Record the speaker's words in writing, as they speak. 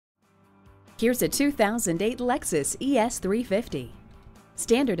Here's a 2008 Lexus ES 350.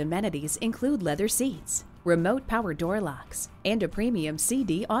 Standard amenities include leather seats, remote power door locks, and a premium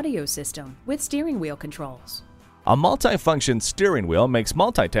CD audio system with steering wheel controls. A multi-function steering wheel makes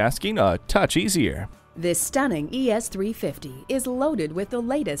multitasking a touch easier. This stunning ES 350 is loaded with the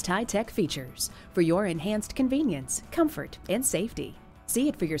latest high-tech features for your enhanced convenience, comfort, and safety. See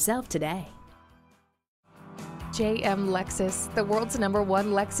it for yourself today. JM Lexus, the world's #1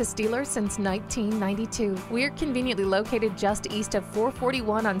 Lexus dealer since 1992. We're conveniently located just east of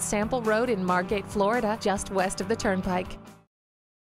 441 on Sample Road in Margate, Florida, just west of the Turnpike.